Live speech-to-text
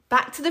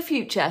Back to the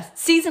Future,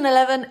 Season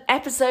 11,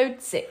 Episode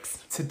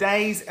 6.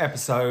 Today's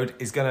episode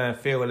is going to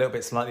feel a little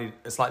bit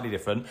slightly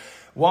different.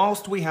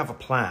 Whilst we have a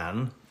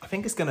plan, I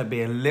think it's going to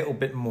be a little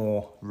bit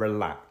more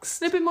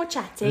relaxed. A little bit more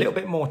chatty. A little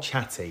bit more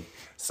chatty.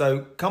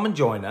 So come and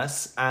join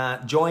us,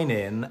 join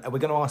in. We're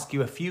going to ask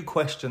you a few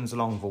questions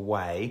along the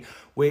way,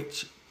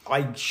 which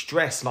I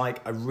stress,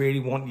 we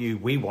want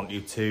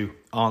you to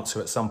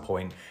answer at some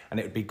point, and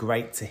it would be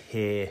great to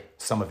hear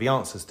some of the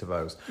answers to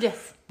those.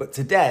 Yes. But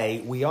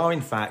today, we are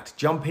in fact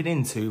jumping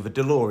into the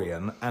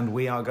DeLorean, and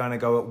we are going to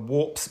go at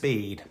warp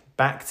speed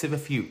back to the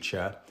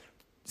future,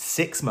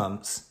 6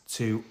 months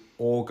to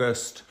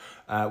August.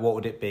 What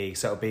would it be?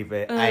 So it'll be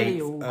the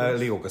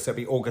early August. So it'll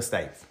be August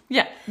 8th.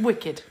 Yeah,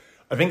 wicked.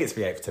 I think it's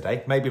the 8th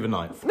today, maybe the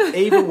 9th.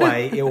 Either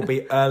way, it will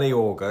be early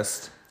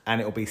August. And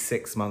it will be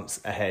 6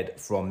 months ahead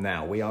from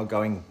now. We are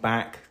going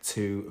back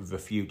to the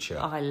future.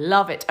 I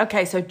love it.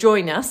 Okay, so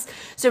join us.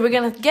 So we're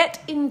going to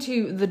get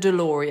into the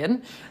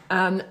DeLorean.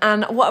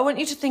 And what I want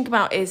you to think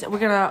about is we're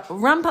going to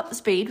ramp up the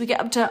speed. We get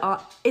up to,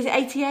 is it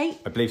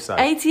 88? I believe so.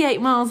 88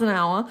 miles an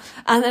hour.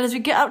 And then as we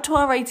get up to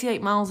our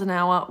 88 miles an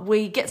hour,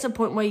 we get to a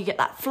point where you get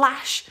that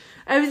flash.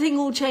 Everything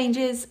all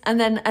changes.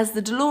 And then as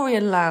the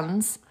DeLorean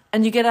lands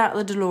and you get out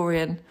of the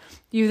DeLorean,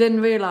 you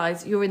then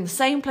realise you're in the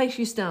same place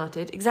you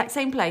started, exact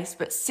same place,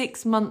 but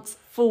 6 months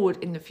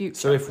forward in the future.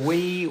 So if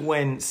we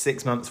went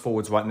 6 months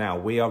forwards right now,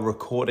 we are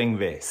recording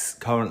this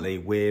currently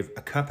with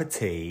a cup of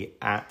tea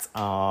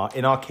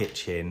in our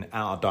kitchen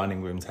at our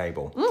dining room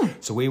table.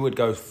 So we would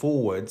go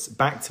forwards,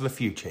 back to the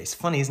future. It's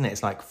funny, isn't it?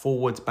 It's like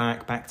forwards,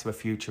 back to the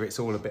future. It's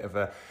all a bit of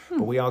a...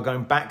 But we are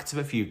going back to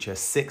the future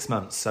 6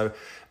 months. So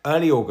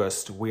early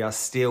August, we are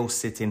still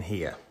sitting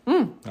here.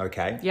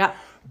 Okay? Yeah.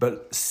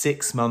 But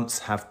 6 months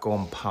have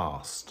gone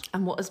past.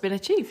 And what has been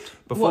achieved?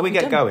 Before we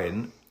get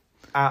going,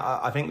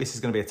 I think this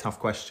is going to be a tough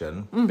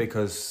question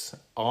because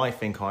I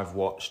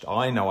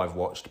know I've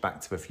watched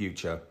Back to the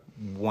Future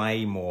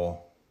way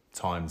more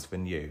times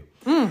than you.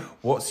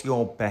 What's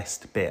your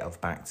best bit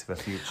of Back to the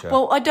Future?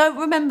 Well, I don't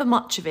remember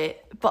much of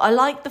it, but I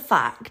like the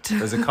fact...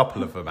 There's a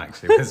couple of them,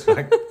 actually. There's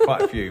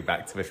quite a few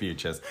Back to the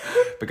Futures.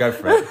 But go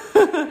for it.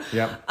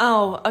 Yep.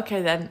 Oh,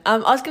 okay then. I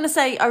was going to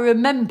say I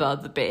remember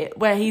the bit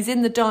where he's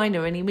in the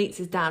diner and he meets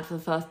his dad for the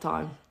first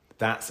time.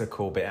 That's a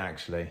cool bit,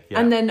 actually. Yeah.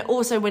 And then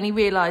also when he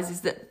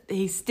realises that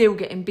he's still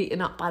getting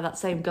beaten up by that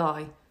same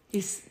guy.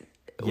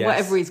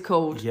 Whatever he's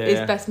called, his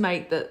best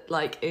mate that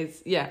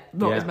his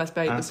best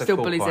mate, but still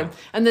bullies him.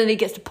 And then he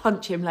gets to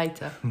punch him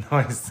later.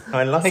 Nice,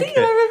 I like it.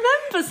 See,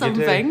 I remember some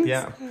things.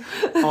 Yeah,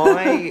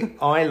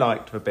 I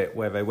liked the bit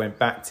where they went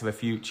back to the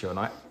future, and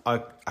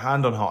I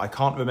hand on heart, I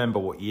can't remember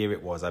what year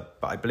it was, but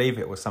I believe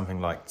it was something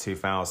like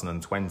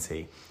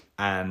 2020.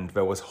 And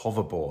there was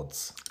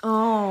hoverboards.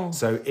 Oh.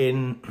 So I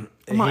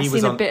might have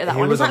seen a bit of that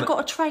one. Has that got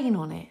a train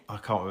on it? I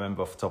can't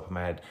remember off the top of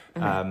my head.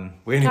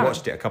 We only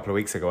watched it a couple of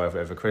weeks ago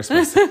over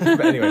Christmas. But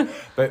anyway,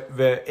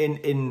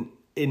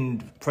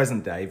 in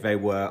present day, they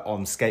were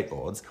on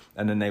skateboards,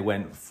 and then they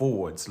went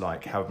forwards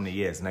like however many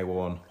years, and they were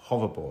on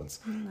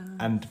hoverboards. No.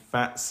 And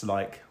that's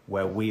like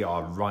where we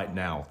are right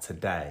now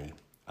today.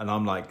 And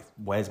I'm like,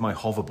 where's my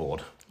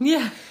hoverboard?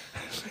 Yeah.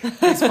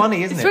 It's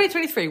funny, isn't it? It's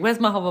 2023.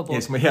 Where's my hoverboard?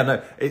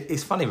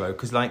 It's funny though,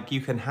 because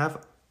you can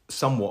have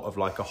somewhat of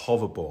like a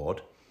hoverboard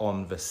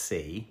on the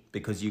sea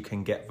because you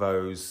can get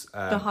those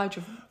the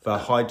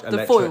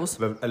foils,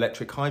 the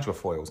electric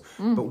hydrofoils.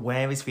 But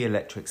where is the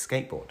electric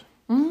skateboard?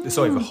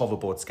 Sorry, the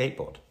hoverboard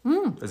skateboard.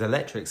 There's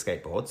electric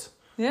skateboards.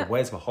 Yeah. But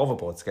where's the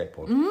hoverboard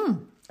skateboard?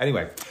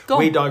 Anyway,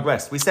 we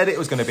digressed. We said it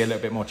was going to be a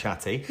little bit more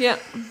chatty. Yeah.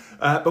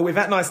 But with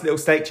that nice little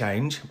state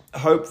change,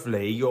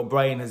 hopefully your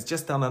brain has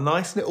just done a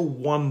nice little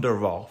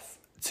wander off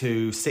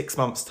to 6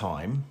 months'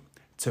 time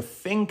to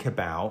think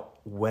about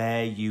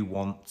where you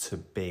want to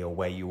be or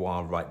where you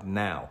are right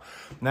now.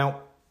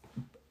 Now,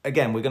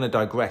 again, we're going to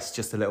digress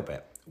just a little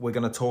bit. We're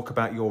going to talk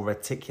about your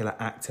reticular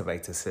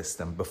activator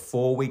system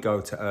before we go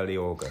to early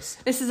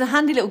August. This is a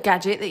handy little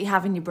gadget that you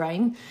have in your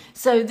brain.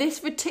 So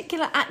this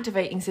reticular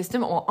activating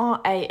system, or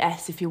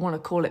RAS if you want to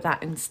call it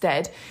that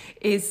instead,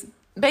 is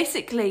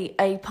basically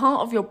a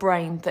part of your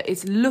brain that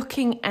is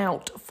looking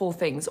out for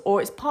things,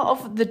 or it's part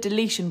of the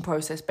deletion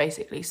process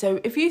basically. So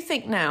if you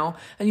think now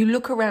and you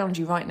look around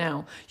you right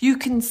now, you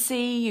can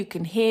see, you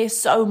can hear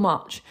so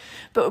much,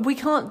 but we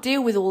can't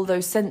deal with all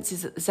those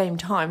senses at the same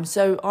time.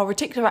 So our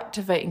reticular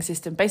activating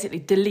system basically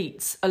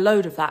deletes a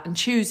load of that and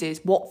chooses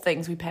what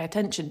things we pay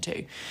attention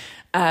to.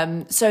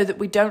 So that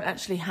we don't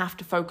actually have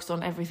to focus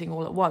on everything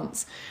all at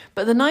once.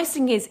 But the nice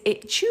thing is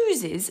it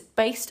chooses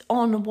based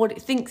on what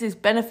it thinks is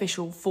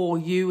beneficial for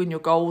you and your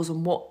goals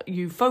and what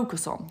you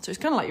focus on. So it's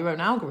kind of like your own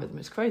algorithm.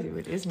 It's crazy,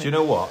 really, isn't it? Do you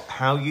know what?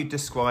 How you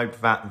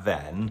described that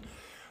then,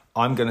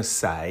 I'm going to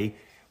say,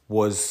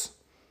 was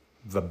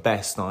the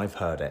best I've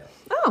heard it.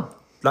 Oh,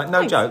 like,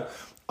 no joke.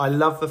 I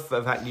love the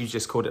fact you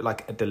just called it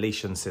like a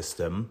deletion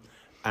system.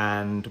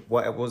 And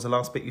what was the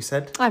last bit you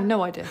said? I have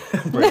no idea.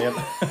 Brilliant.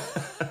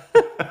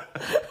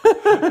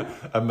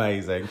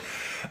 Amazing.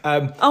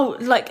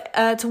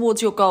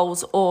 Towards your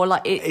goals, or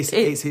like it's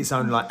its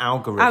own like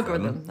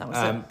algorithm. That was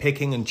it.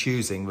 Picking and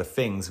choosing the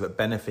things that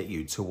benefit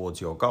you towards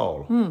your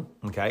goal.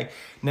 Okay.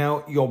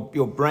 Now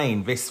your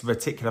brain, this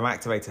reticular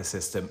activator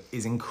system,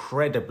 is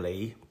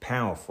incredibly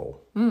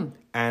powerful,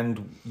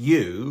 and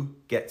you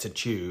get to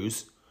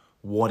choose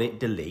what it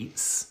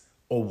deletes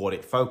or what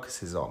it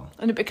focuses on.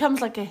 And it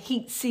becomes like a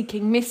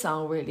heat-seeking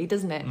missile, really,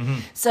 doesn't it?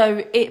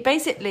 So it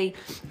basically,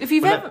 if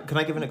you've ever... Can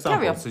I give an example?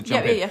 Carry on. So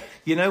jump in. Yeah.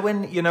 You know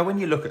when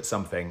you look at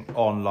something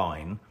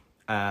online,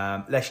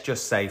 let's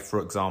just say, for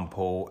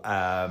example,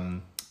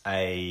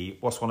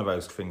 what's one of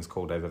those things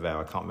called over there?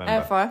 I can't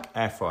remember.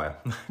 Air fryer.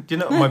 Do you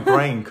know, my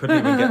brain couldn't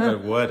even get the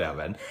word out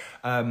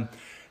then.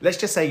 Let's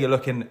just say you're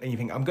looking and you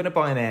think, I'm going to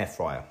buy an air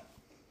fryer.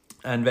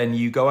 And then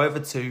you go over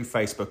to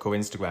Facebook or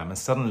Instagram and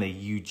suddenly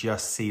you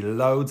just see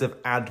loads of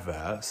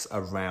adverts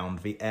around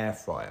the air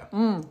fryer.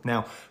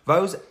 Now,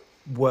 those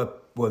were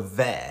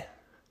there.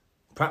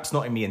 Perhaps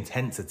not in the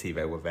intensity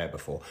they were there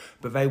before,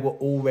 but they were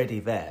already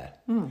there.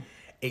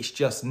 It's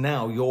just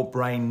now your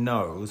brain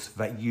knows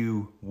that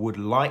you would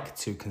like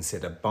to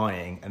consider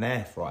buying an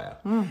air fryer.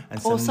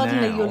 And so or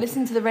suddenly now, you're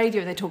listening to the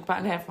radio and they talk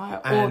about an air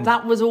fryer, or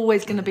that was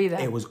always going to be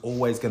there. It was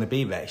always going to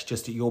be there. It's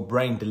just that your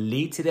brain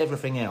deleted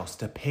everything else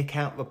to pick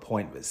out the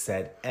point that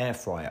said air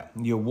fryer.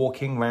 You're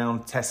walking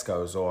around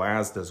Tesco's or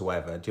Asda's or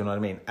whatever, do you know what I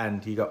mean?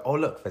 And you go, oh,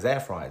 look, there's air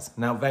fryers.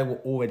 Now, they were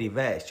already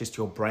there. It's just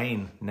your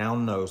brain now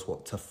knows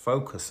what to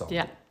focus on.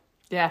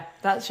 Yeah,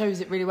 that shows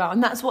it really well.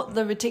 And that's what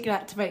the reticular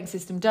activating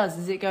system does,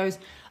 is it goes,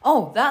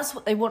 oh, that's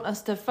what they want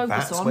us to focus on.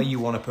 That's where you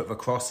want to put the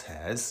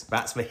crosshairs.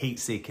 That's the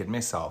heat-seeking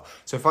missile.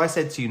 So if I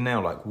said to you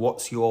now, like,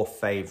 what's your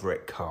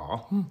favourite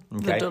car?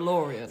 Okay. The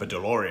DeLorean. The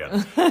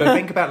DeLorean. But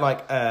think about,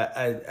 like,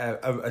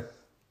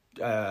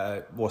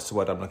 what's the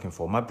word I'm looking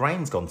for? My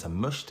brain's gone to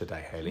mush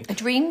today, Hayley. A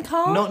dream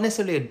car? Not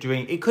necessarily a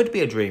dream. It could be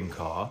a dream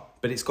car,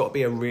 but it's got to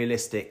be a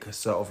realistic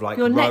sort of like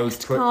your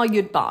next car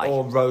you'd buy,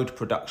 or road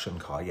production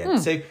car. Yeah.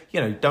 So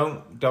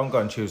don't go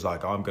and choose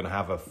like I'm going to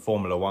have a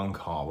Formula One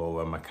car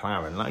or a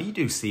McLaren. Like you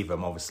do see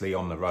them obviously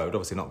on the road.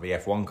 Obviously not the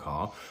F1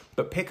 car,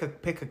 but pick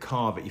a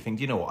car that you think,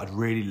 you know what, I'd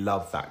really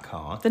love that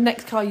car. The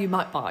next car you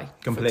might buy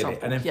completely,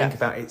 and then think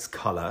about its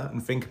colour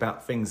and think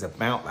about things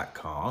about that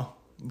car.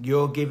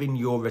 You're giving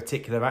your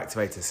reticular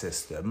activator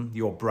system,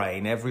 your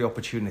brain, every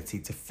opportunity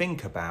to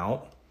think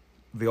about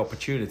the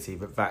opportunity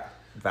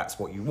that's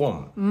what you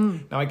want.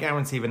 Now, I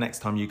guarantee the next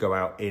time you go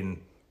out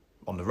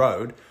on the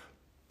road,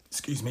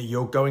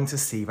 you're going to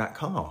see that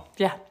car.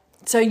 Yeah.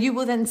 So you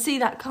will then see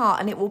that car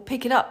and it will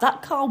pick it up.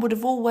 That car would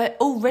have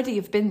already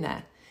have been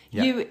there.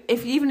 Yeah.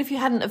 Even if you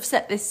hadn't have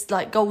set this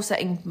like goal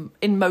setting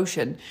in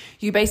motion,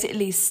 you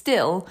basically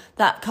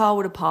that car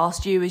would have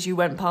passed you as you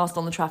went past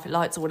on the traffic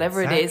lights or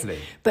whatever it is.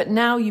 But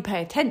now you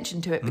pay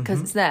attention to it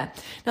because it's there.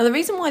 Now, the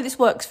reason why this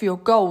works for your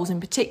goals in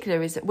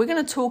particular is that we're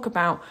going to talk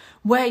about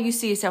where you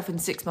see yourself in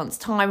 6 months'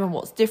 time and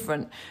what's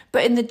different.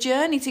 But in the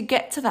journey to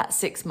get to that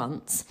 6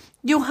 months,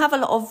 you'll have a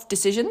lot of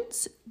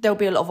decisions. There'll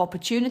be a lot of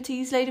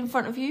opportunities laid in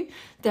front of you.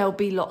 There'll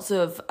be lots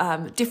of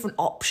different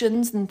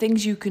options and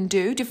things you can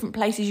do, different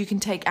places you can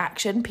take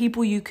action,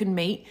 people you can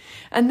meet,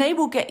 and they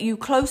will get you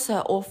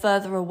closer or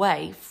further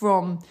away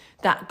from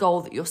that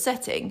goal that you're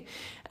setting.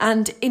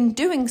 And in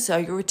doing so,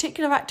 your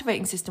reticular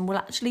activating system will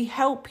actually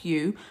help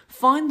you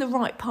find the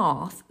right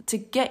path to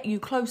get you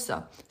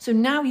closer. So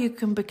now you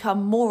can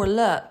become more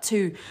alert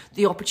to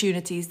the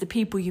opportunities, the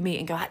people you meet,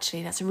 and go,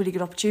 actually, that's a really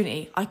good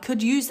opportunity. I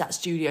could use that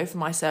studio for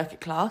my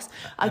circuit class.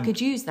 I could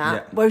use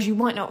that, whereas you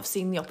might not have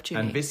seen the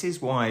opportunity. And this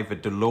is why the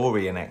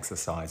DeLorean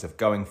exercise of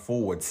going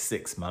forward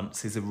 6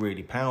 months is a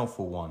really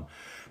powerful one.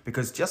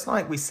 Because just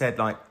like we said,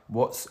 like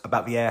what's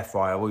about the air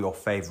fryer or your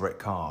favourite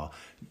car,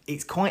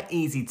 it's quite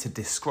easy to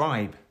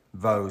describe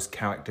those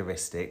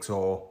characteristics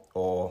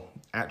or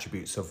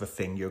attributes of the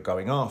thing you're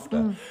going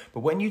after. But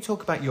when you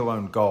talk about your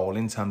own goal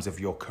in terms of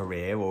your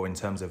career or in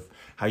terms of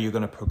how you're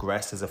going to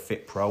progress as a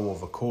fit pro, or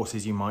the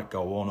courses you might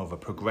go on, or the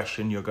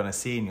progression you're going to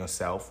see in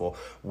yourself, or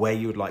where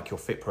you would like your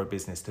fit pro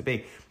business to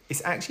be,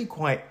 it's actually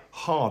quite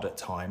hard at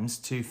times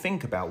to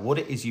think about what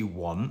it is you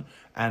want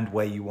and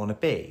where you want to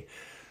be.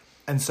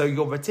 And so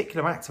your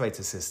reticular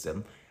activator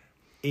system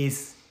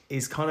is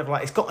kind of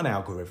like, it's got an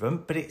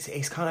algorithm, but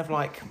it's kind of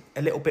like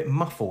a little bit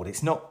muffled.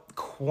 It's not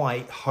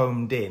quite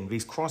homed in.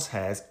 These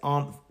crosshairs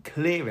aren't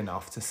clear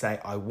enough to say,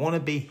 I want to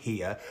be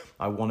here.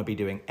 I want to be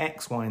doing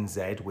X, Y, and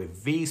Z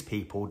with these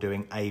people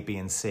doing A, B,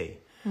 and C.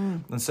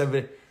 And so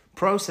the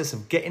process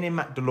of getting in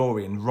that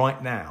DeLorean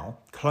right now,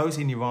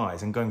 closing your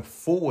eyes and going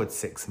forward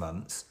 6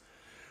 months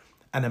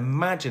and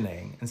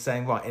imagining and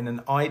saying, right, in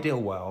an ideal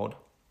world,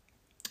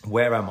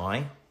 where am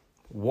I?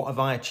 What have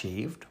I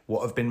achieved?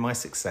 What have been my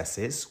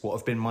successes? What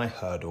have been my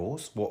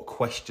hurdles? What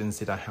questions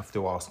did I have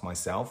to ask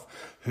myself?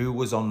 Who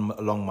was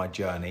along my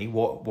journey?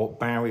 What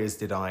barriers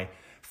did I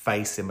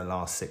face in the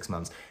last 6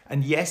 months?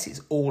 And yes,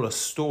 it's all a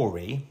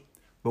story,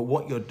 but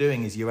what you're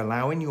doing is you're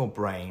allowing your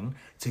brain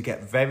to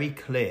get very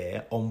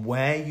clear on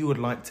where you would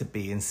like to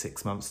be in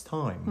 6 months'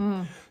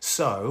 time.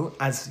 So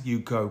as you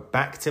go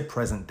back to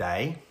present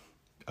day,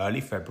 early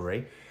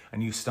February,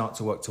 and you start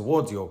to work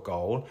towards your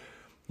goal,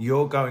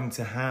 you're going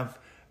to have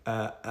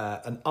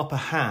an upper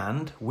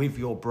hand with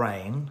your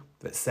brain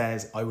that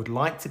says, I would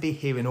like to be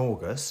here in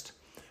August.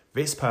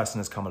 This person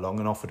has come along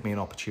and offered me an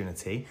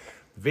opportunity.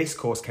 This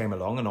course came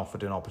along and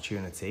offered an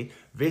opportunity.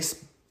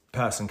 This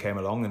person came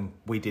along and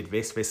we did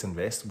this, this and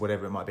this,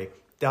 whatever it might be.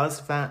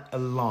 Does that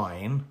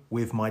align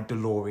with my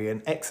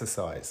DeLorean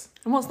exercise?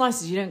 And what's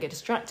nice is you don't get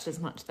distracted as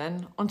much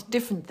then onto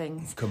different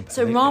things. Completely.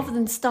 So rather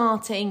than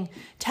starting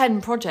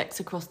 10 projects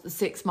across the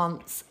 6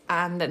 months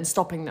and then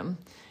stopping them,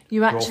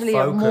 you actually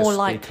are more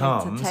likely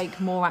to take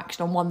more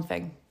action on one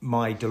thing.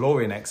 My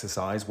DeLorean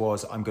exercise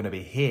was, I'm going to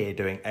be here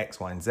doing X,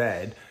 Y, and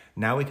Z.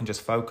 Now we can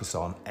just focus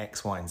on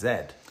X, Y, and Z.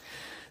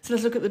 So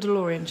let's look at the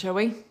DeLorean, shall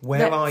we?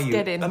 Where are Let's you?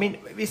 get in. I mean,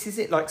 this is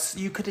it. Like,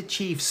 you could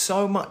achieve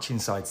so much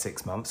inside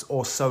 6 months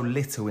or so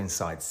little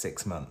inside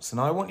 6 months. And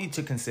I want you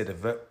to consider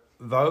that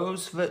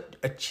those that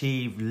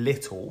achieve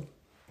little,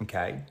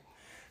 okay,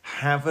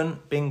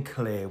 haven't been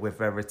clear with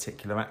their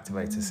reticular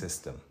activator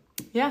system.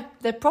 Yeah,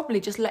 they're probably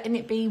just letting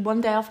it be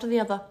one day after the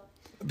other.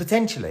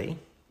 Potentially.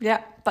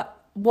 Yeah,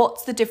 but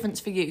what's the difference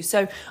for you?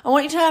 So I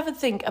want you to have a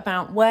think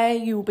about where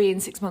you will be in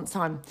 6 months'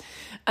 time.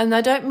 And I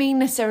don't mean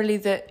necessarily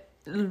that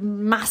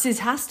masses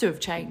has to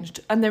have changed,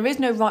 and there is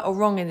no right or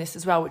wrong in this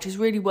as well, which is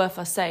really worth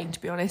us saying, to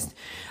be honest.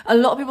 A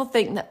lot of people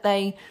think that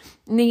they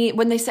need,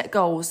 when they set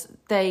goals,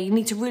 they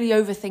need to really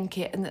overthink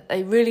it and that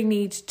they really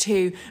need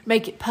to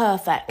make it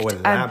perfect or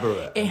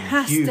elaborate. It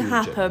has to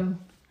happen.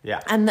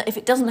 And that if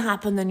it doesn't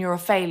happen, then you're a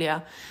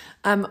failure.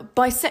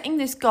 By setting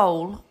this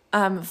goal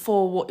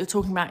for what you're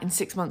talking about in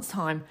 6 months'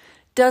 time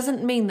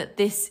doesn't mean that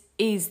this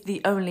is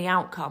the only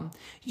outcome.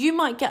 You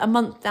might get a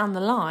month down the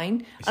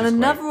line and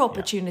another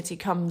opportunity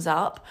comes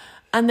up,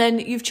 and then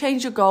you've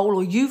changed your goal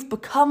or you've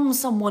become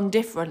someone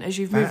different as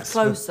you've moved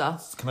closer.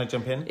 Can I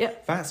jump in? Yeah.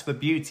 That's the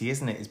beauty,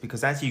 isn't it? Is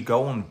because as you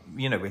go on,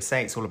 you know, we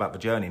say it's all about the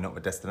journey, not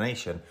the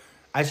destination.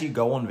 As you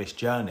go on this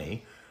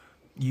journey,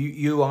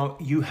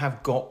 you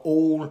have got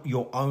all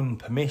your own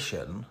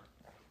permission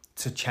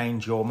to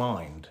change your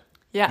mind.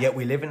 Yeah. Yet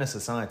we live in a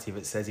society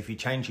that says if you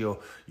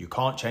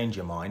can't change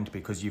your mind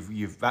because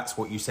you've that's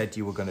what you said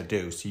you were going to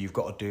do, so you've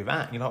got to do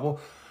that. And you're like, well,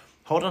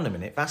 hold on a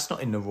minute, that's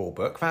not in the rule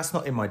book, that's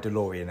not in my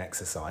DeLorean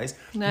exercise.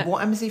 No. What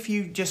happens if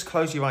you just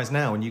close your eyes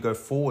now and you go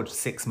forward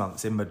 6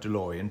 months in the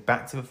DeLorean,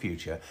 back to the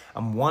future,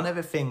 and one of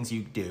the things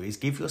you do is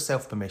give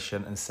yourself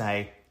permission and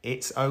say,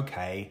 it's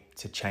okay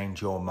to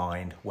change your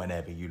mind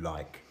whenever you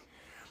like.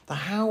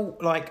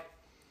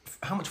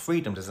 How much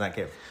freedom does that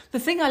give? The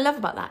thing I love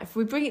about that, if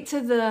we bring it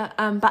to the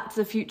Back to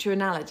the Future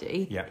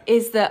analogy, Yeah.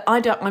 is that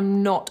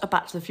I'm not a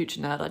Back to the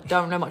Future nerd. I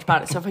don't know much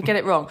about it, so if I get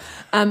it wrong.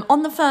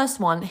 On the first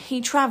one,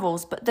 he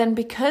travels, but then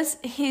because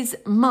his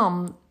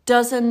mum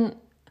doesn't...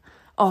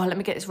 Oh, let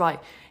me get this right.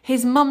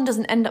 His mum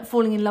doesn't end up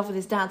falling in love with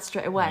his dad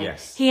straight away.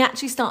 Yes. He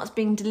actually starts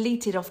being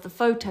deleted off the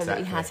photo that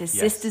he has. His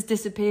sisters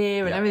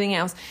disappear and everything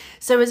else.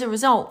 So as a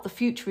result, the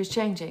future is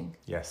changing.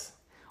 Yes.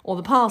 Or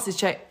the past is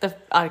changing.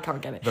 I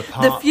can't get it.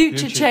 The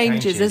future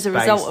changes as a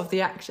result of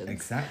the actions.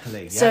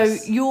 Exactly. Yes. So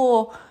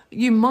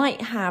you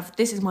might have,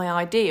 this is my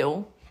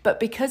ideal, but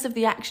because of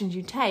the actions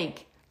you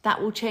take,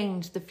 that will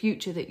change the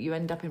future that you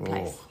end up in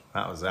place.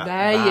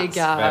 There you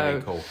go.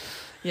 Very cool.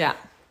 Yeah.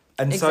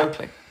 And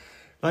exactly.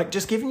 So,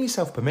 just giving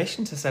yourself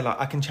permission to say,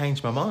 I can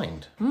change my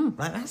mind.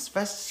 That's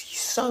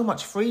so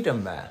much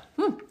freedom there.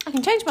 I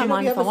can change my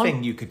mind if I want. The other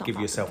thing you could give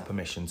yourself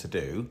permission to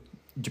do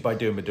by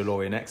doing the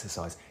DeLorean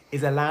exercise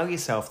is allow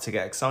yourself to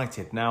get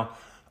excited. Now,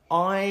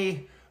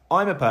 I'm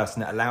a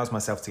person that allows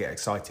myself to get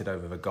excited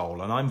over the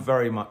goal, and I'm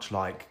very much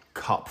like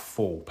cup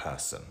full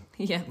person.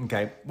 Yeah.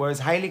 Okay. Whereas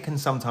Hayley can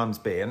sometimes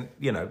be, and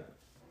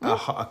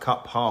a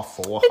cup half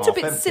full or it's half a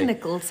bit empty.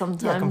 cynical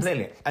sometimes. Yeah,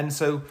 completely. And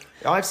so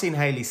I've seen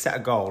Hayley set a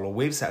goal, or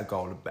we've set a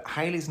goal, but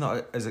Hayley's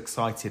not as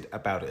excited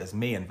about it as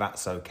me, and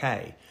that's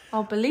okay.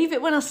 I'll believe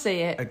it when I see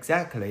it.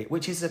 Exactly.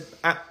 Which is it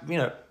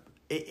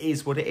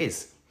is what it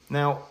is.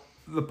 Now,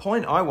 the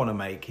point I want to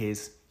make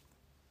is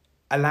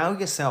allow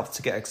yourself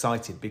to get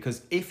excited,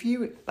 because if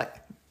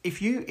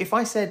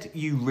I said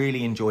you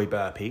really enjoy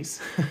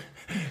burpees,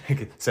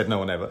 said no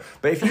one ever,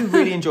 but if you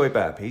really enjoy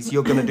burpees,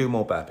 you're going to do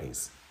more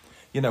burpees.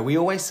 We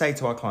always say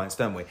to our clients,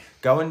 don't we?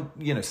 Go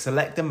and,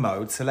 select a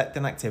mode, select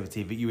an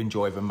activity that you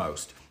enjoy the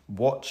most.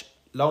 Watch,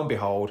 lo and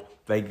behold,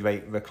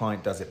 the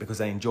client does it because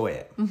they enjoy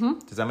it. Mm-hmm.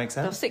 Does that make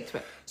sense? They'll stick to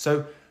it.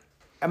 So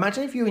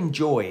imagine if you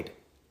enjoyed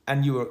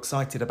and you were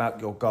excited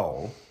about your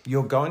goal,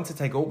 you're going to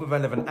take all the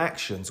relevant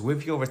actions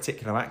with your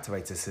reticular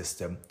activator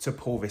system to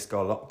pull this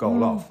goal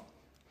off.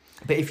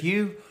 But if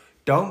you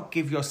don't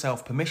give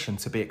yourself permission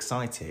to be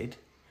excited,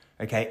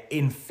 okay,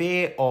 in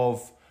fear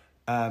of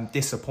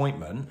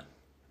disappointment,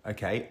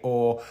 okay,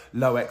 or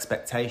low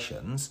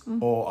expectations,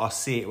 or I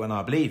see it when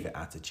I believe it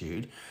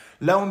attitude,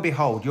 lo and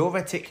behold, your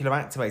reticular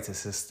activator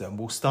system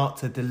will start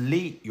to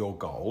delete your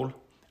goal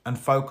and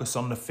focus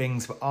on the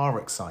things that are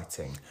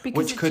exciting,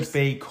 which could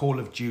be Call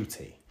of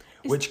Duty,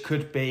 which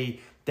could be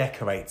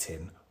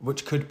decorating,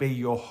 which could be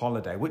your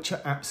holiday, which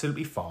are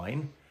absolutely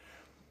fine.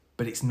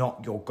 but it's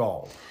not your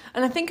goal.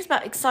 And I think it's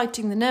about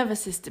exciting the nervous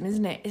system,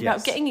 isn't it? It's Yes.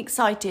 about getting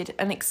excited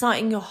and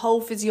exciting your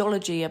whole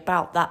physiology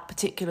about that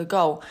particular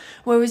goal.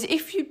 Whereas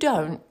if you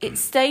don't, it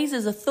stays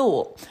as a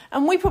thought.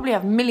 And we probably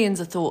have millions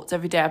of thoughts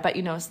every day. I bet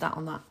you know a stat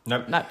on that.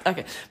 Nope. No,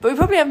 okay. But we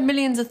probably have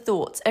millions of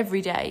thoughts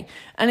every day.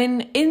 And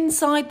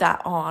inside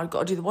that, I've got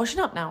to do the washing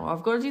up now, or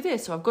I've got to do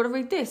this, or I've got to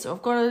read this, or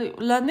I've got to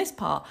learn this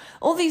part.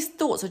 All these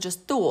thoughts are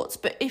just thoughts.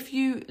 But if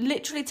you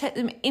literally take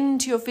them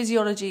into your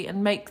physiology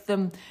and make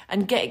them,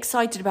 and get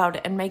excited about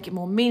it and make it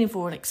more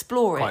meaningful and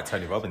explore it. Quite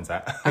Tony Robbins,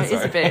 that. It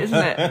is a bit, isn't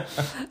it?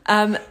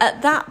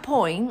 At that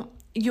point,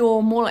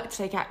 you're more likely to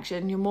take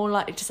action. You're more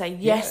likely to say,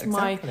 yes,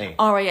 exactly.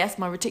 my RAS,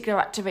 my reticular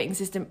activating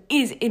system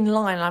is in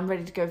line. I'm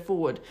ready to go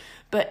forward.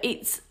 But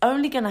it's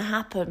only going to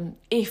happen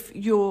if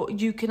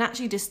you can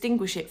actually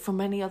distinguish it from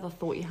any other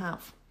thought you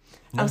have.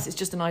 Else it's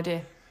just an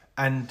idea.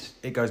 And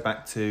it goes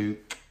back to,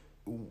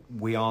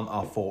 we aren't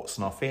our thoughts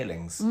and our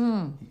feelings.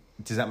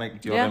 Does that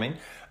make, do you know what I mean?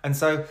 And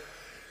so,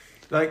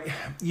 like,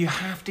 you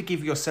have to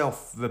give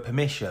yourself the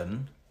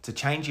permission to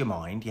change your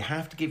mind. You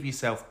have to give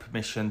yourself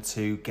permission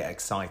to get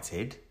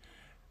excited.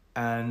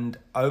 And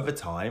over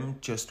time,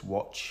 just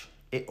watch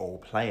it all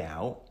play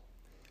out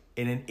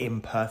in an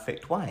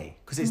imperfect way.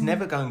 Because it's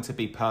never going to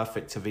be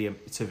perfect to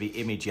the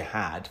image you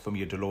had from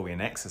your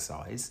DeLorean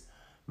exercise.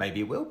 Maybe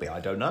it will be, I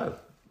don't know.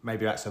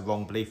 Maybe that's a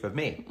wrong belief of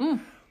me.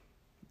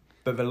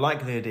 But the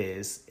likelihood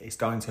is it's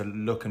going to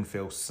look and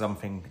feel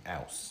something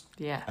else.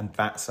 Yeah. And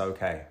that's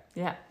okay.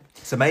 Yeah.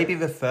 So maybe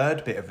the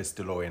third bit of this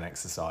DeLorean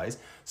exercise.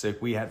 So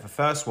if we had, the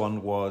first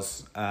one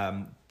was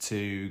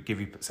to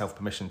give yourself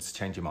permission to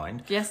change your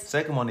mind. Yes.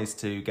 Second one is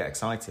to get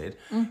excited.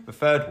 The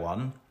third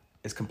one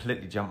is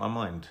completely jumped my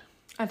mind.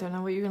 I don't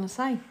know what you're going to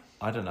say.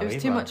 I don't know It was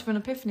either. too much of an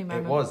epiphany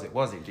moment.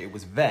 It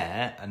was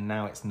there and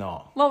now it's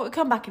not. Well, we'll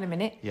come back in a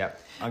minute. Yeah.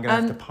 I'm going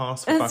to have to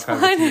pass the that's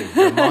buck over to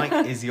fine. you.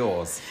 The mic is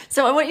yours.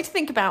 So I want you to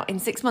think about in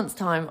 6 months'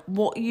 time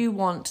what you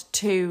want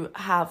to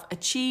have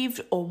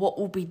achieved or what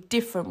will be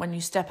different when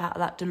you step out of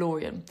that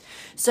DeLorean.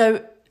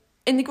 So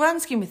in the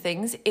grand scheme of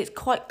things, it's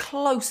quite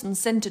close and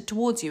centred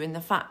towards you in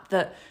the fact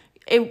that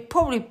it will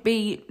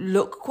probably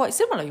look quite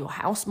similar. Your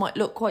house might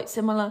look quite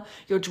similar.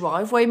 Your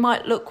driveway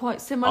might look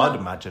quite similar. I'd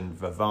imagine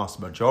the vast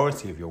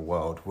majority of your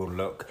world will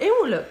look... It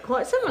will look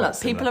quite similar. Quite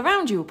similar. People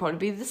around you will probably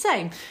be the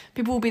same.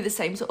 People will be the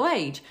same sort of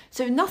age.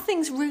 So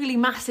nothing's really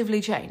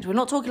massively changed. We're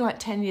not talking like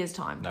 10 years'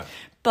 time. No.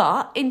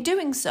 But in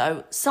doing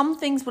so, some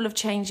things will have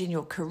changed in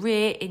your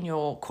career, in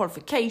your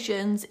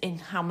qualifications, in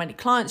how many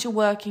clients you're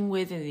working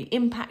with, in the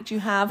impact you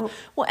have,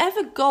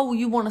 whatever goal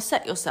you want to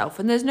set yourself.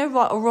 And there's no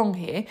right or wrong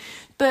here.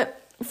 But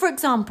for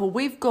example,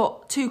 we've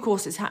got 2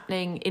 courses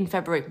happening in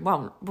February.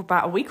 Well, we're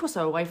about a week or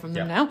so away from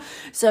them now.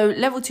 So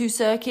level 2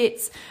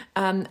 circuits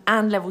and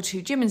level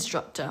 2 gym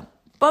instructor.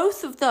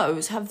 Both of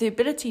those have the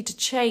ability to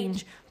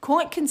change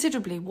quite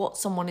considerably what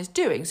someone is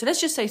doing. So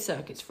let's just say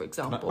circuits, for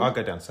example. I'll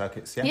go down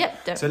circuits, yeah?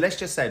 Yep. So let's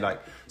just say, like,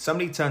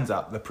 somebody turns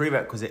up, the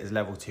prerequisite is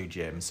level 2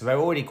 gym. So they're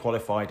already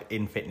qualified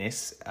in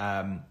fitness,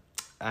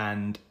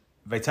 and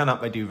they turn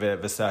up, they do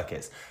the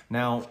circuits.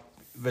 Now,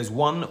 there's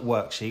one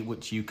worksheet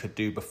which you could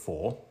do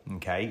before,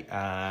 okay,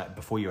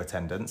 before your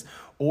attendance.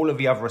 All of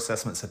the other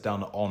assessments are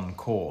done on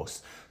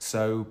course.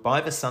 So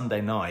by the Sunday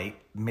night,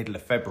 middle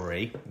of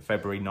February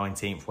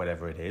 19th,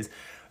 whatever it is,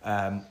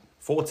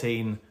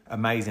 14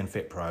 amazing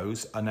fit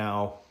pros are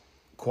now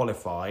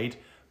qualified,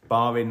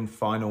 barring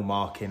final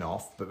marking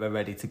off, but they're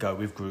ready to go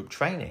with group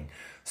training.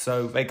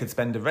 So they could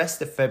spend the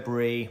rest of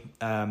February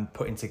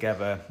putting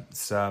together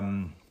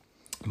some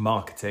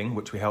marketing,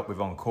 which we help with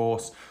on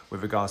course,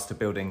 with regards to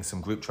building some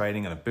group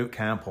training and a boot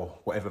camp or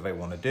whatever they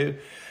want to do.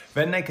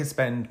 Then they could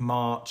spend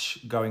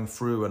March going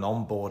through an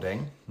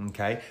onboarding,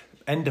 okay?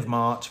 End of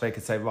March, they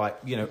could say, right,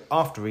 you know,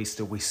 after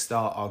Easter, we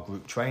start our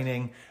group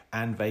training,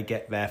 and they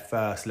get their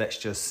first, let's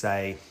just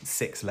say,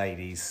 6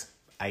 ladies,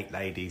 8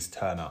 ladies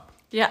turn up.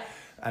 Yeah.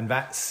 And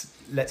that's,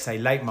 let's say,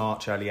 late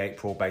March, early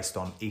April, based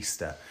on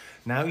Easter.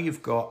 Now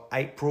you've got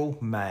April,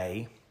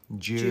 May,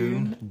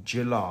 June,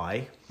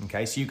 July.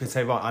 Okay, so you could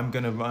say, right, I'm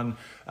going to run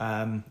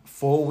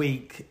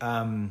 4-week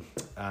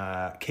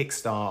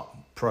kickstart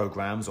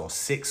programs or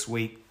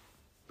 6-week,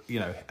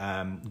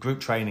 group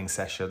training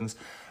sessions,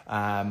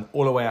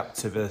 all the way up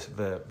to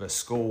the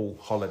school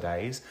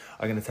holidays.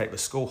 I'm going to take the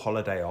school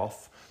holiday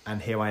off,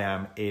 and here I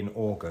am in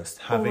August,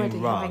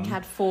 having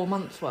had 4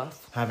 months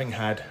worth. Having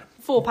had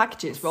 4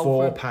 packages roll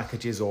four through.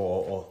 packages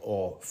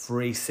or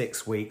 3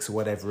 6 weeks or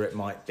whatever it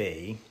might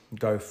be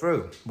go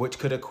through, which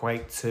could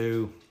equate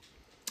to,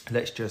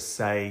 let's just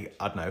say,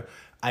 I don't know,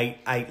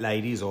 8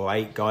 ladies or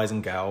 8 guys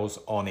and girls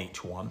on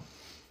each one.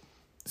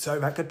 So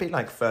that could be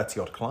like 30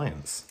 odd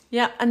clients.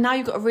 Yeah, and now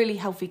you've got a really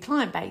healthy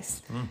client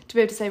base to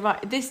be able to say,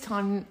 right, this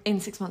time in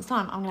 6 months'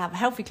 time, I'm going to have a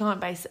healthy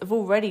client base that have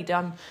already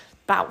done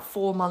about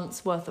 4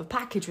 months worth of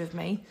package with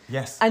me.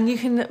 Yes. And you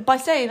can, by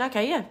saying,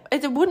 okay, yeah,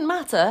 it wouldn't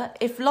matter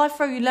if life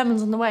throw you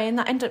lemons on the way and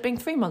that ended up being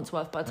 3 months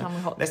worth by the time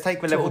we got Let's take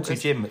the to level 2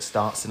 August. gym that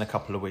starts in a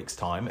couple of weeks'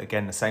 time.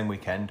 Again, the same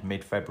weekend,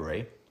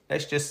 mid-February.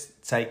 let's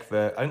just take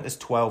I think there's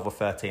 12 or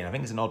 13. I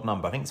think it's an odd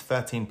number. I think it's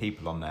 13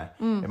 people on there.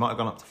 It might have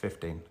gone up to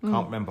 15.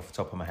 Can't remember off the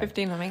top of my head.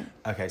 15, I think.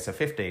 Okay, so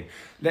 15.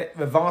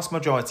 The vast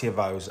majority of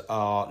those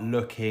are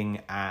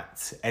looking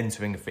at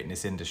entering the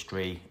fitness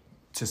industry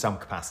to some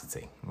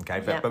capacity, okay?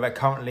 But they're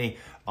currently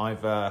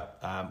either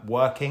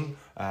working,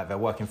 they're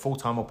working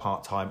full-time or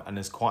part-time, and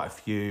there's quite a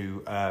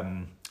few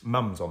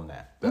mums on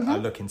there that are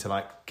looking to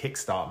like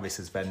kickstart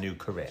this as their new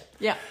career.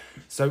 Yeah.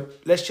 So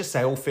let's just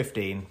say all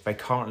 15, they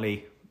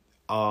currently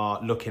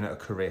are looking at a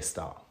career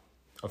start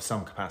of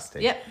some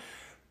capacity. Yep.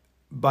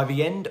 By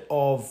the end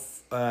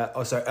of,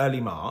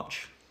 early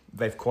March,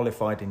 they've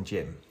qualified in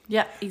gym.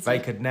 Yeah, easy. They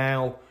could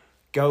now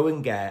go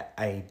and get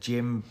a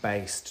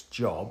gym-based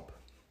job,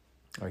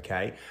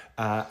 okay,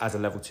 as a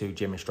level 2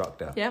 gym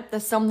instructor. Yeah,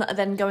 there's some that are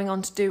then going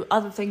on to do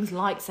other things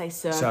like, say,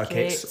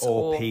 circuits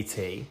or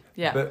PT.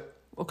 Yeah,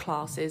 or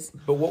classes.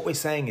 But what we're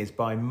saying is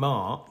by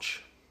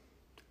March,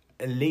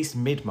 at least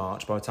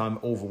mid-March, by the time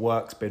all the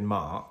work's been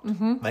marked,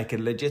 they could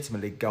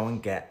legitimately go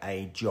and get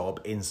a job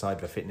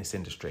inside the fitness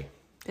industry.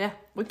 Yeah,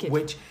 wicked.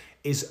 Which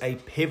is a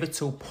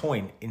pivotal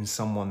point in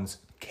someone's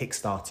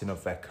kickstarting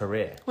of their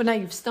career. Well, now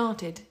you've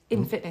started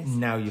in fitness.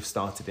 Now you've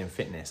started in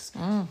fitness.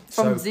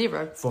 From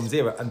zero. From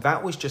zero. And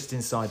that was just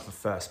inside the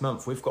first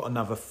month. We've got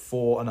another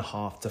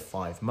 4.5 to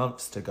 5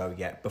 months to go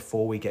yet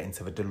before we get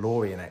into the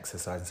DeLorean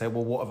exercise and say,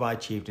 well, what have I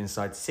achieved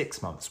inside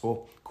 6 months?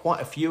 Well,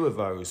 quite a few of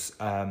those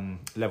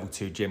level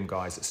 2 gym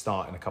guys that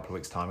start in a couple of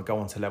weeks' time go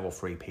on to level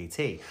 3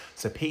 PT.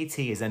 So PT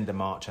is end of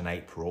March and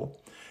April.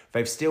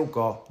 They've still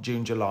got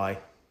June, July,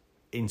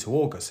 into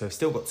August, so they've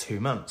still got 2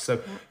 months.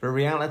 So the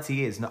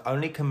reality is not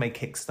only can they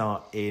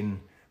kickstart in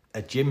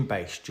a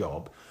gym-based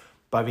job,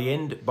 by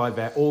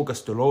their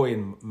August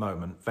DeLorean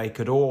moment, they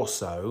could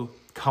also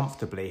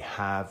comfortably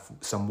have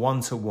some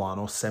one-to-one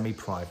or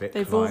semi-private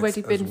They've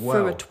already been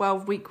through a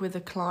 12-week with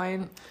a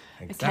client,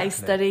 a case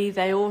study.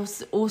 They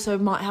also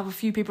might have a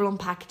few people on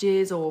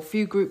packages or a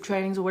few group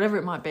trainings or whatever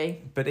it might be.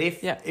 But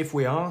if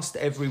we asked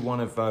every one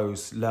of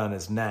those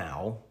learners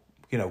now,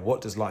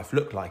 what does life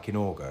look like in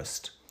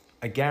August?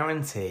 I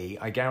guarantee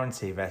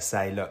they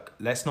say, look,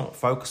 let's not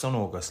focus on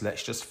August.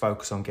 Let's just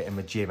focus on getting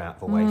the gym out of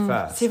the way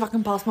first. See if I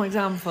can pass my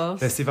exam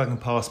first. Let's see if I can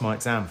pass my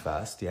exam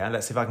first. Yeah,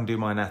 let's see if I can do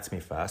my anatomy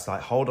first.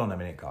 Like, hold on a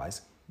minute,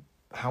 guys.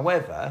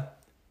 However,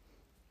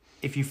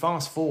 if you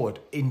fast forward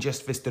in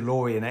just this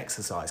DeLorean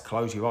exercise,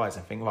 close your eyes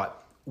and think, right,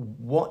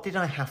 what did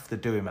I have to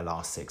do in the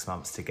last 6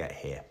 months to get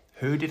here?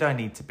 Who did I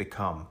need to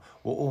become?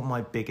 What were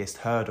my biggest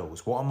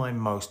hurdles? What am I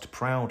most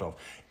proud of?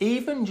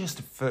 Even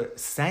just for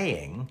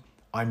saying,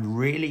 I'm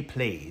really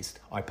pleased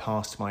I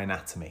passed my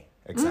anatomy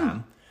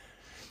exam.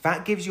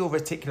 That gives your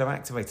reticular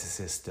activator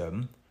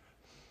system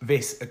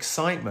this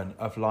excitement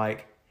of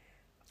like,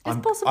 it's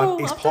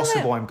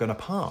possible I'm going to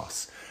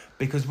pass.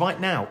 Because right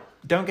now,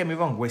 don't get me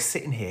wrong, we're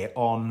sitting here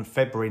on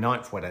February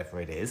 9th,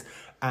 whatever it is,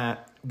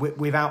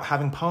 without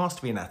having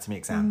passed the anatomy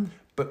exam.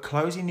 But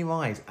closing your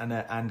eyes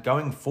and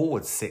going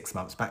forward 6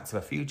 months back to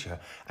the future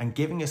and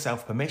giving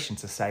yourself permission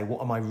to say,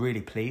 what am I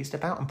really pleased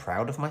about and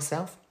proud of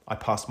myself? I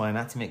passed my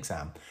anatomy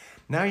exam.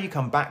 Now you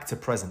come back to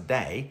present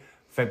day,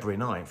 February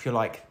 9th, you're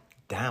like,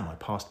 damn, I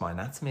passed my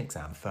anatomy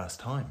exam first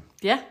time.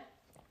 Yeah.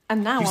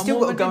 And now you've still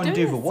got to go and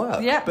do the this.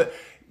 work. Yeah. But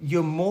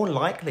you're more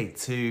likely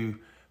to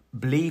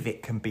believe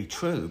it can be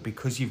true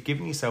because you've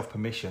given yourself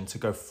permission to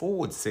go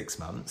forward 6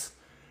 months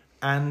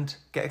and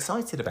get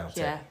excited about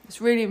it. Yeah,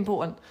 it's really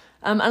important.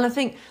 And I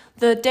think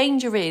the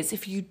danger is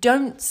if you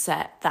don't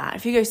set that,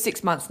 if you go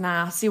 6 months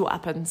now, see what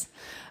happens.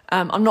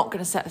 I'm not going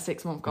to set a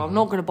 6 month goal. I'm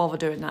not going to bother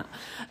doing that.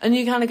 And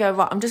you kind of go,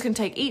 right, I'm just going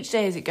to take each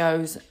day as it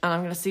goes and I'm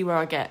going to see where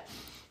I get.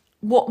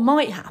 What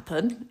might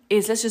happen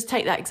is, let's just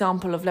take that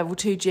example of level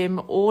 2 gym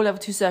or level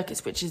 2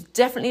 circuits, which is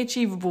definitely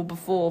achievable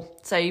before,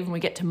 say, even we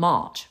get to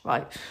March,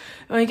 right?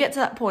 When you get to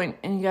that point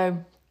and you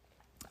go,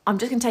 I'm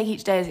just going to take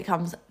each day as it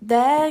comes,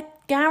 they're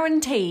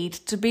guaranteed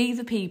to be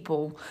the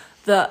people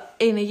that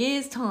in a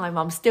year's time,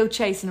 I'm still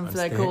chasing them for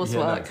their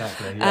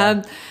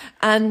coursework.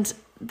 And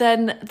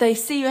then they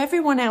see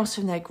everyone else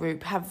from their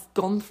group have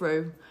gone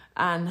through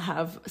and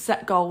have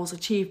set goals,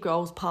 achieved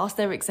goals, passed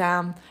their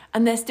exam,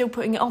 and they're still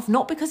putting it off.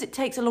 Not because it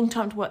takes a long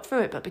time to work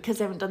through it, but because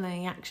they haven't done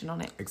any action on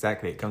it.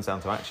 Exactly, it comes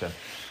down to action.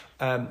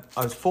 I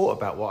was thought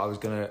about what I was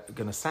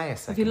gonna say a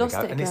second ago,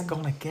 and it's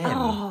gone again.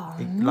 Oh,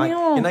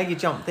 you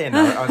jumped in.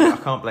 I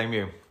can't blame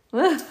you.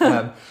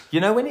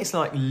 When it's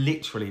like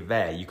literally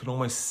there, you can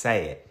almost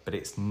say it, but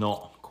it's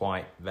not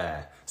quite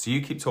there. So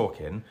you keep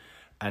talking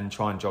and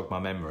try and jog my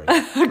memory.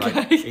 Okay.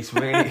 Like, it's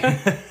really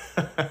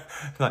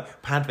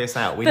like pad this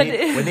out. We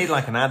need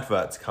like an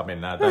advert to come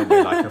in now, don't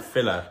we? Like a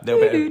filler, a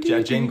little bit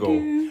of jingle.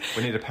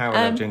 We need a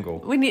parallel jingle.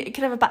 Could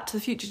have a Back to the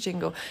Future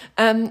jingle.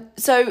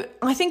 So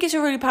I think it's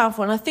a really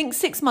powerful, and I think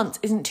 6 months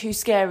isn't too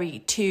scary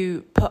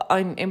to put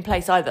in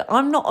place either.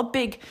 I'm not a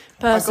big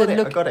person.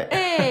 I got it.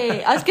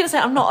 Hey, I was going to say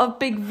I'm not a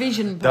big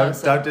vision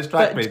person. Don't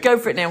distract me. Go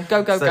for it now.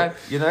 Go.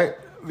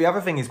 The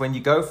other thing is when you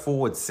go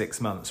forward 6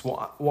 months,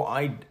 what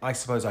I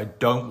suppose I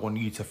don't want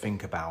you to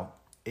think about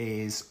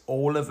is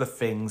all of the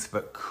things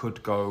that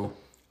could go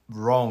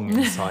wrong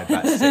inside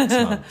that 6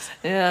 months.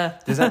 Yeah.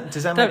 Does that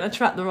Don't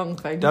attract the wrong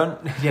thing. Don't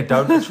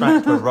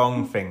attract the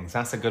wrong things.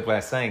 That's a good way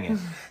of saying it.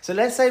 So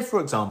let's say, for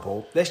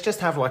example, let's just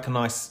have like a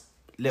nice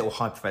little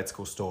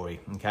hypothetical story,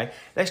 okay?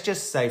 Let's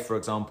just say, for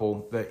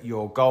example, that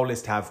your goal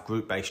is to have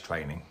group-based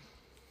training,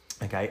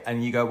 okay?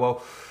 And you go,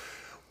 well,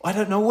 I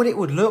don't know what it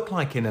would look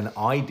like in an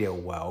ideal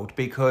world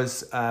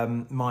because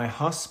my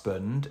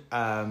husband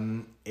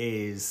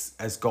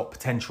has got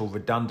potential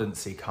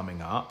redundancy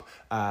coming up,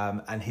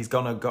 and he's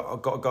got to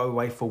go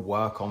away for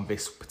work on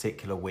this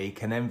particular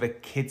week, and then the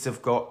kids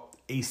have got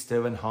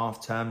Easter and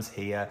half terms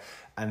here,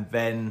 and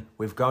then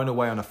we're going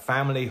away on a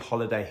family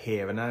holiday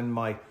here, and then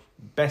my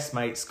best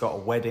mate's got a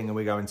wedding and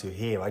we're going to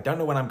here. I don't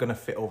know when I'm going to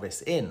fit all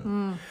this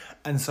in.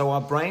 And so our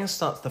brain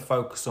starts to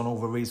focus on all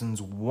the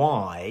reasons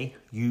why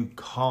you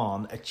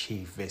can't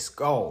achieve this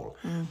goal.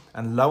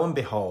 And lo and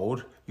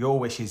behold, your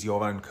wish is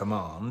your own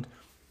command.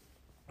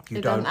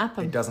 It doesn't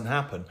happen. It doesn't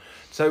happen.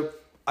 So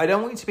I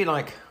don't want you to be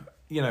like,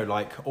 you know,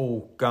 like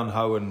all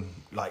gung-ho and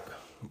like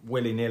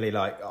willy-nilly,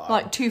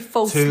 like too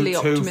falsely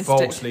optimistic. Too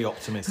falsely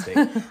optimistic.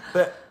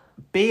 But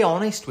be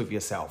honest with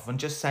yourself and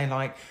just say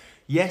like,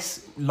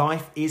 yes,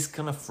 life is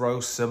going to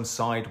throw some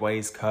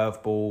sideways,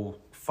 curveball,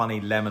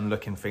 funny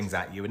lemon-looking things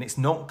at you, and it's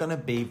not going to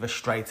be the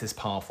straightest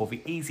path or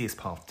the easiest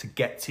path to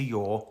get to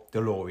your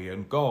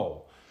DeLorean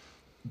goal.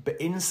 But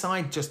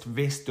inside just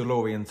this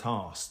DeLorean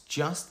task,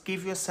 just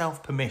give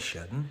yourself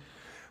permission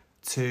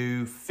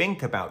to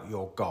think about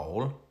your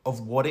goal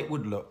of what it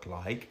would look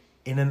like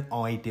in an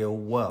ideal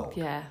world.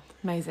 Yeah,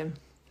 amazing.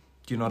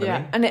 Do you know what I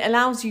mean? And it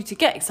allows you to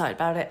get excited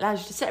about it, allows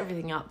you to set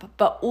everything up,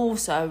 but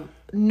also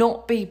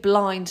not be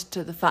blind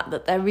to the fact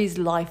that there is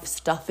life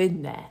stuff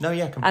in there. No,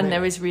 yeah, completely. And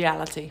there is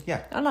reality.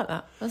 Yeah. I like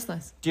that. That's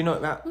nice. Do you know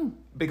that?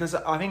 Because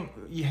I think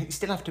it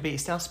still has to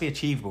be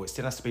achievable. It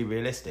still has to be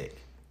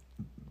realistic.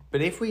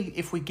 But if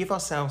we give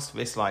ourselves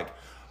this like,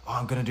 oh,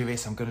 I'm going to do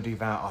this, I'm going to do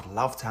that, I'd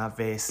love to have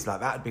this, like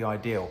that would be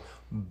ideal.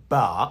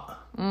 But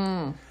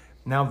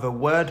now the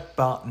word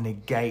but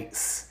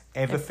negates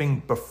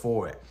everything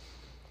before it.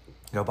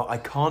 You know, but I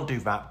can't do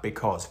that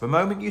because. The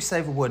moment you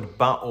say the word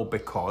but or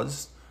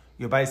because,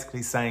 you're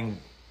basically saying,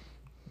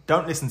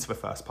 don't listen to the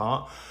first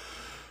part,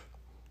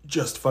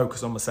 just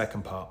focus on the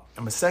second part.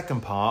 And the second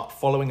part,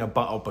 following a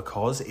but or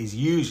because, is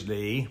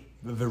usually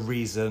the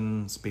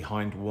reasons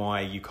behind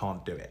why you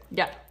can't do it.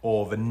 Yeah.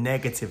 Or the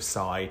negative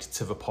side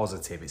to the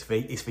positive.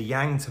 It's the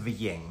yang to the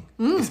yin.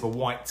 It's the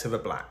white to the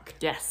black.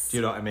 Yes. Do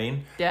you know what I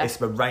mean? Yeah. It's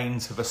the rain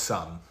to the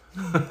sun.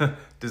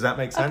 Does that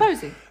make sense?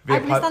 Opposing.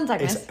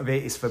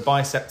 It's the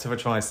bicep to the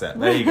tricep.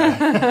 There you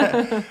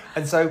go.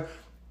 And so,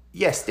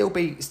 yeah, still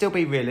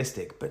be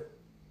realistic, but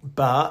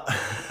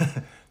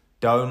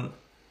don't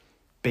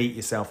beat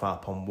yourself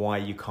up on why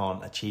you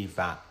can't achieve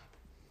that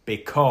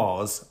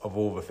because of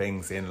all the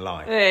things in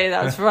life. Hey,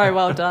 that's very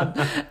well done.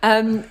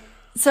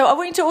 So I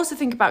want you to also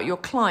think about your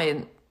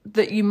client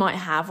that you might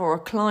have, or a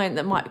client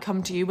that might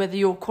come to you, whether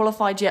you're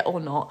qualified yet or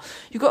not.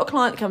 You've got a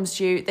client that comes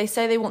to you, they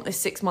say they want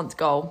this 6-month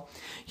goal.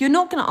 You're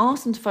not going to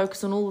ask them to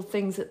focus on all the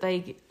things that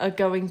they are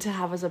going to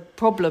have as a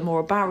problem or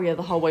a barrier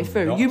the whole way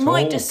through. Not you at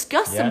might all.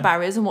 discuss some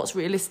barriers and what's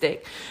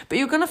realistic, but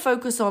you're going to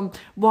focus on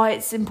why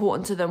it's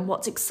important to them,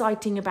 what's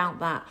exciting about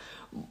that,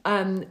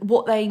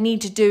 what they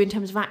need to do in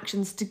terms of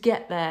actions to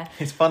get there.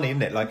 It's funny,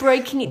 isn't it? Like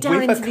breaking it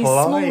down into these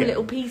small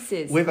little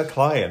pieces. With a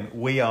client,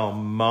 we are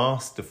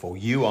masterful.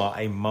 You are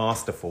a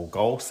masterful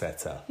goal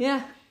setter.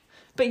 Yeah.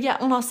 But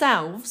yet on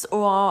ourselves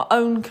or our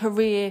own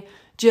career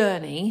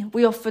journey,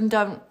 we often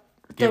don't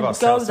Give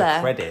ourselves go there.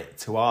 the credit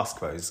to ask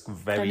those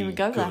very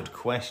good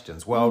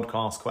questions,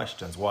 world-class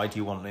questions. Why do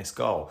you want this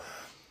goal?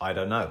 I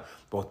don't know.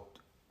 But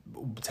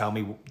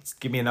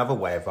give me another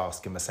way of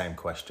asking the same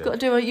question. Got to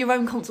do your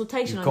own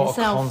consultation You've on got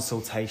yourself. a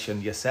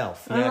consultation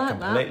yourself. I like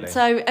completely. That.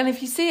 So, and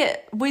if you see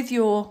it with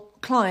your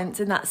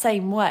clients in that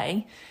same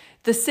way,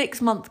 the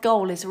 6-month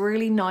goal is a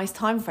really nice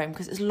time frame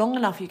because it's long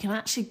enough you can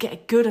actually get a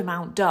good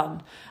amount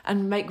done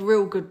and make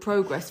real good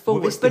progress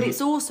forward. But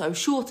it's also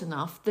short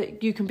enough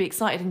that you can be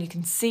excited and you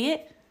can see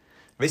it.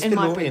 This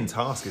DeLorean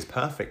task is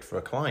perfect for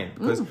a client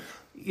because,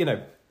 you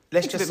know,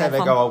 let's just say they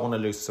go, I want to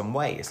lose some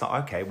weight. It's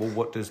like, okay, well,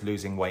 what does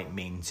losing weight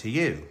mean to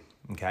you?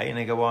 Okay. And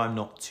they go, well, I'm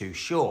not too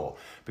sure.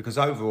 Because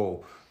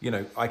overall, you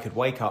know, I could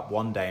wake up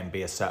one day and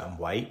be a certain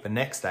weight. The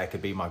next day I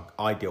could be my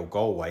ideal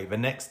goal weight. The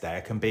next day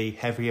I can be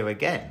heavier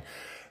again.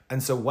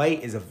 And so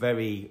weight is a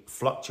very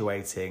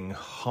fluctuating,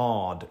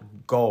 hard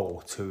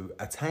goal to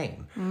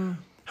attain.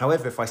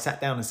 However, if I sat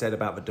down and said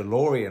about the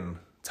DeLorean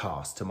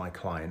task to my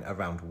client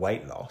around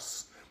weight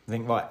loss, I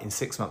think, right, in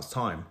 6 months'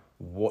 time,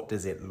 what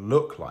does it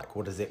look like?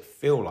 What does it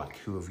feel like?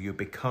 Who have you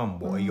become?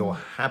 What are your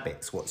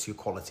habits? What's your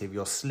quality of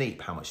your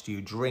sleep? How much do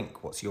you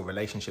drink? What's your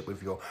relationship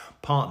with your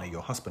partner,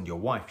 your husband, your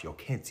wife, your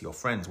kids, your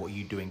friends? What are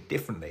you doing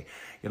differently?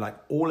 You're like,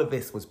 all of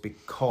this was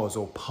because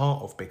or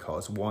part of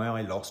because why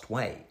I lost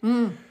weight.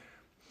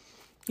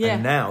 Yeah.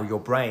 And now your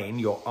brain,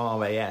 your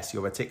RAS,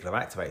 your reticular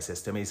activator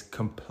system is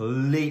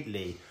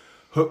completely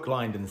hook,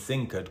 lined and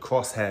sinkered,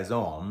 crosshairs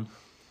on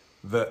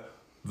that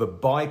the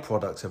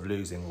byproduct of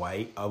losing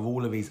weight are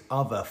all of these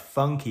other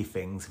funky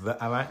things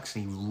that are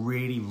actually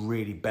really,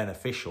 really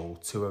beneficial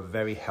to a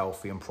very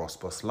healthy and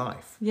prosperous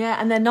life. Yeah,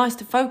 and they're nice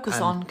to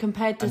focus on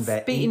compared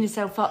to beating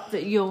yourself up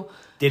that you're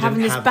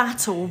having this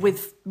battle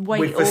with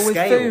weight or with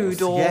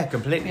food. Or yeah,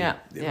 completely. Yeah,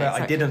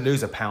 exactly. I didn't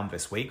lose a pound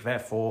this week,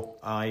 therefore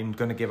I'm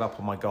going to give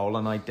up on my goal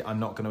and I'm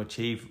not going to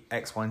achieve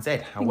X, Y, and Z.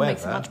 However, it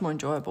makes it much more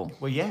enjoyable.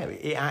 Well, yeah,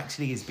 it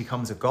actually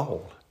becomes a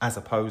goal as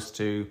opposed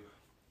to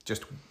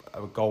just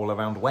a goal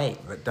around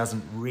weight that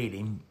doesn't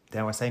really,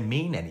 dare I say,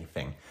 mean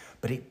anything.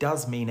 But it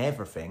does mean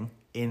everything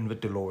in the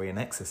DeLorean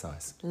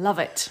exercise. Love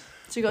it.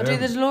 So you got to do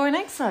the DeLorean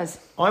exercise.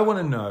 I want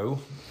to know,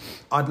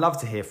 I'd love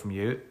to hear from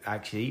you,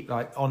 actually,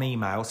 like on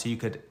email. So you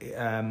could,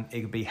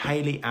 it could be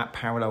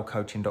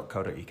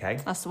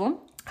hayley@parallelcoaching.co.uk. That's the one.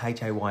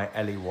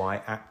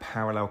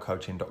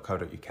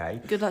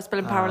 HAYLEY@parallelcoaching.co.uk. Good luck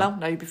spelling parallel.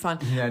 No, you'll be fine.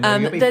 No,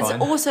 you'll be there's fine.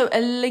 also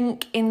a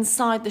link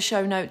inside the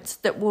show notes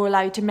that will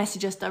allow you to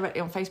message us directly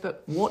on Facebook.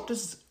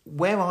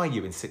 Where are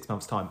you in 6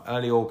 months' time?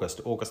 Early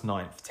August, August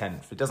 9th,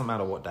 10th. It doesn't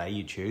matter what day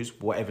you choose,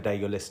 whatever day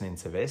you're listening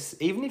to this.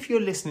 Even if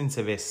you're listening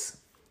to this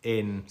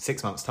in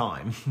 6 months'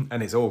 time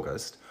and it's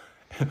August,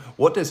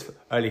 what does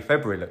early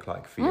February look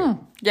like for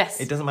you? Yes.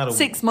 It doesn't matter.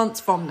 6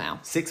 months from now.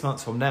 6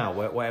 months from now,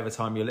 whatever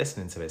time you're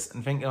listening to this,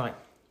 and think like,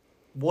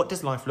 what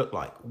does life look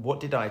like? What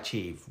did I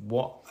achieve?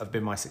 What have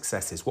been my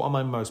successes? What am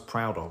I most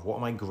proud of? What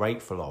am I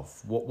grateful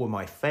of? What were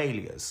my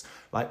failures?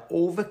 Like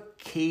all the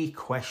key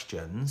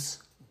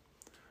questions,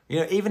 you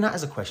know, even that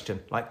as a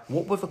question, like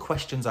what were the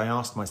questions I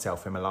asked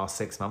myself in the last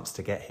 6 months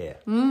to get here?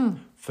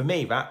 For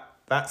me,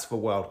 that's the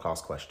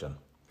world-class question.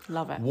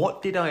 Love it.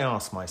 What did I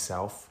ask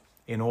myself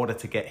in order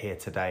to get here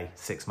today,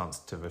 6 months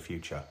to the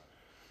future?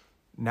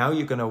 Now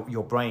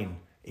your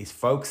brain is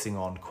focusing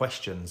on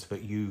questions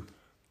that you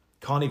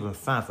can't even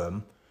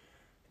fathom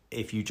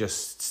if you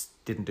just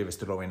didn't do this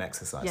DeLorean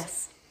exercise.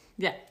 Yes.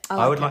 Yeah.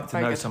 I would like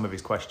to know some of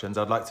these questions.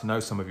 I'd like to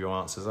know some of your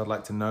answers. I'd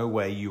like to know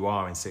where you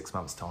are in 6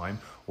 months' time,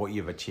 what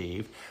you've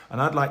achieved.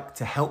 And I'd like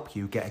to help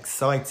you get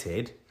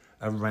excited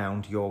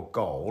around your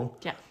goal.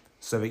 Yeah.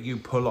 So that you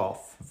pull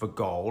off the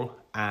goal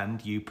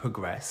and you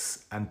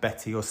progress and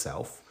better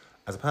yourself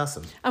as a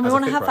person. And we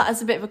want to have that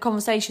as a bit of a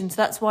conversation. So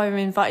that's why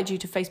we invited you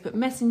to Facebook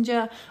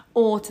Messenger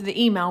or to the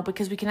email,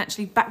 because we can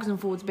actually backwards and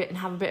forwards a bit and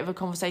have a bit of a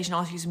conversation,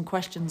 ask you some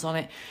questions on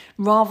it,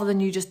 rather than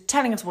you just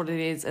telling us what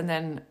it is and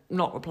then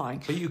not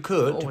replying. But you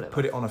could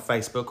put it on a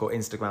Facebook or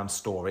Instagram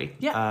story.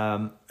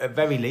 Yeah. At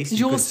very least,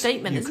 it's your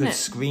statement, isn't it? You could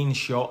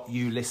screenshot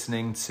you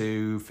listening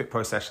to Fit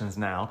Pro Sessions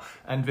now.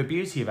 And the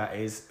beauty of that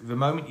is the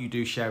moment you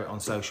do share it on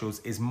socials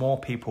is more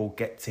people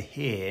get to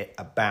hear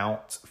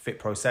about Fit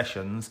Pro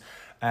Sessions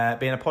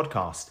being a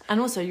podcast. And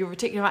also your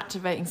reticular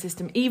activating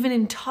system, even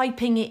in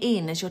typing it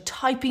in, as you're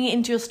typing it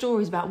into your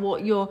stories about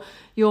what your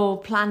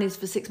plan is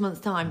for 6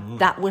 months' time,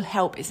 that will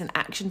help. It's an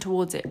action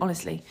towards it,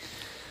 honestly.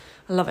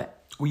 I love it.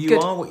 Well, you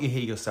are what you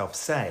hear yourself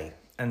say.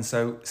 And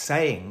so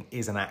saying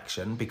is an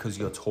action because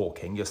you're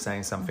talking, you're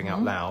saying something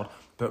out loud,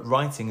 but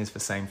writing is the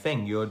same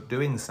thing. You're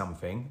doing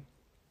something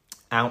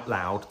out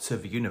loud to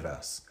the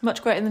universe.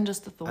 Much greater than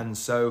just the thought. And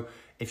so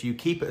if you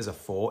keep it as a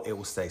thought, it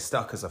will stay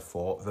stuck as a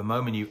thought. The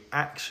moment you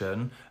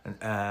action,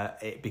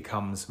 it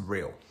becomes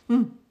real.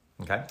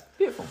 Okay?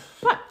 Beautiful.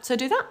 Right, so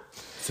do that.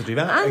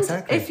 And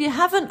exactly. If you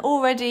haven't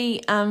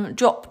already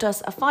dropped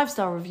us a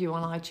 5-star review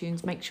on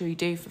iTunes, make sure you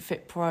do for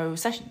Fit Pro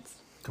Sessions.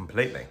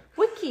 Completely.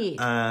 Wicked.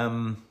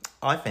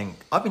 I think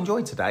I've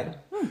enjoyed today.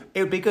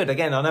 It would be good.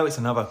 Again, I know it's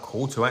another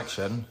call to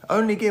action.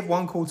 Only give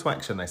one call to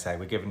action, they say.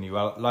 We're giving you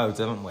loads,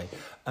 haven't we?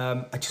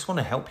 I just want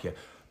to help you.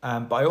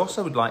 But I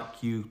also would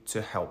like you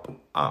to help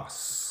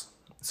us.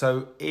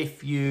 So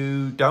if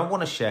you don't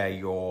want to share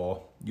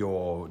your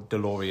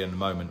DeLorean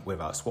moment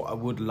with us, what I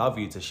would love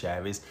you to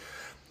share is,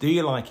 do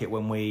you like it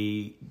when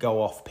we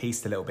go off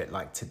piste a little bit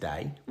like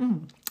today?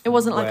 It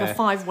wasn't like a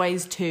 5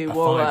 ways to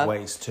or 5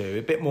 ways to,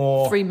 a bit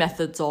more 3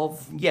 methods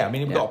of. Yeah, I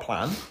mean, we've got a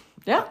plan.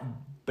 Yeah.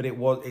 But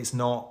it's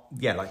not,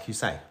 like you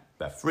say,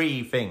 there are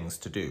 3 things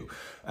to do.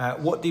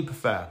 What do you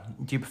prefer?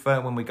 Do you prefer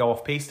when we go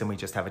off piste and we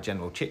just have a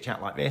general chit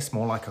chat like this,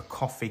 more like a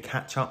coffee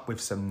catch up with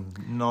some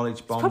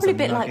knowledge bombs? It's probably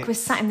a bit like we're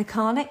sat in the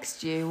car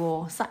next to you,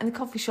 or sat in the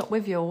coffee shop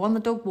with you, or on the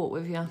dog walk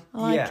with you.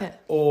 I like it.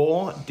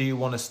 Or do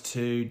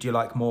you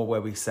like more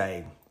where we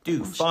say,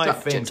 do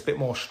 5 things, a bit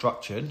more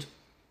structured?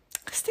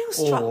 Still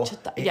structured.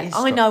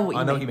 I know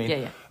what you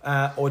mean.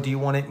 Yeah. Or do you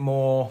want it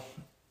more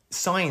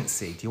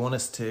sciencey? Do you want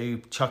us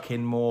to chuck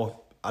in more,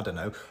 I don't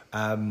know,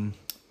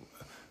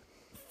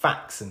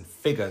 facts and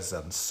figures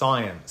and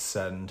science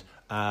and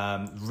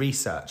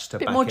research to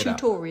back it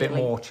up? A bit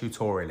more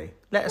tutorially.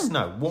 Let us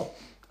know. What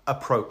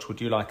approach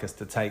would you like us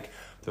to take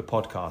the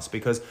podcast?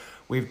 Because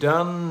we've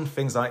done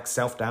things like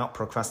self-doubt,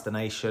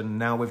 procrastination.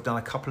 Now we've done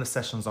a couple of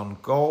sessions on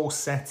goal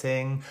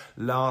setting.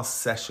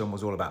 Last session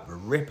was all about the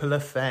ripple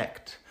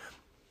effect.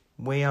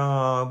 We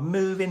are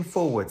moving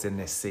forwards in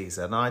this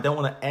season. I don't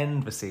want to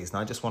end the season.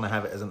 I just want to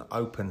have it as an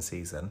open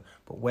season.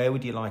 But where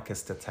would you like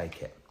us to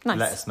take it? Nice.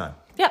 Let us know.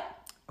 Yep.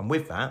 And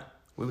with that,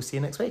 we will see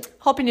you next week.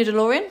 Hop in your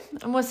DeLorean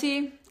and we'll see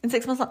you in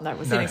 6 months. No,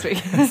 we'll see you next week.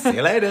 See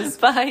you later.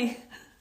 Bye.